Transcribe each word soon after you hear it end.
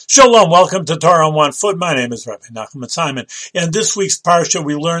Shalom, welcome to Torah on One Foot. My name is Rabbi Nachman Simon. In this week's parsha,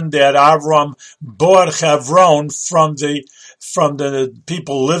 we learned that Avram bought Hebron from the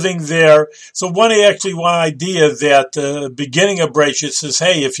people living there. So one idea that the beginning of Bereshit says,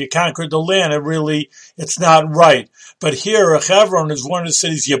 hey, if you conquered the land, it's not right. But here, Hebron is one of the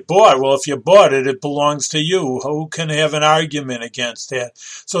cities you bought. Well, if you bought it, it belongs to you. Who can have an argument against that?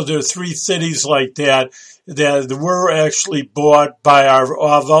 So there are three cities like that were actually bought by our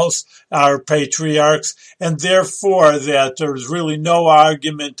avos, our patriarchs, and therefore that there's really no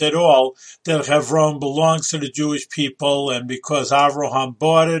argument at all that Hebron belongs to the Jewish people, and because Avraham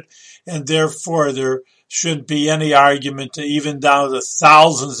bought it, and therefore there shouldn't be any argument even down to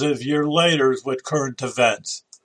thousands of years later with current events.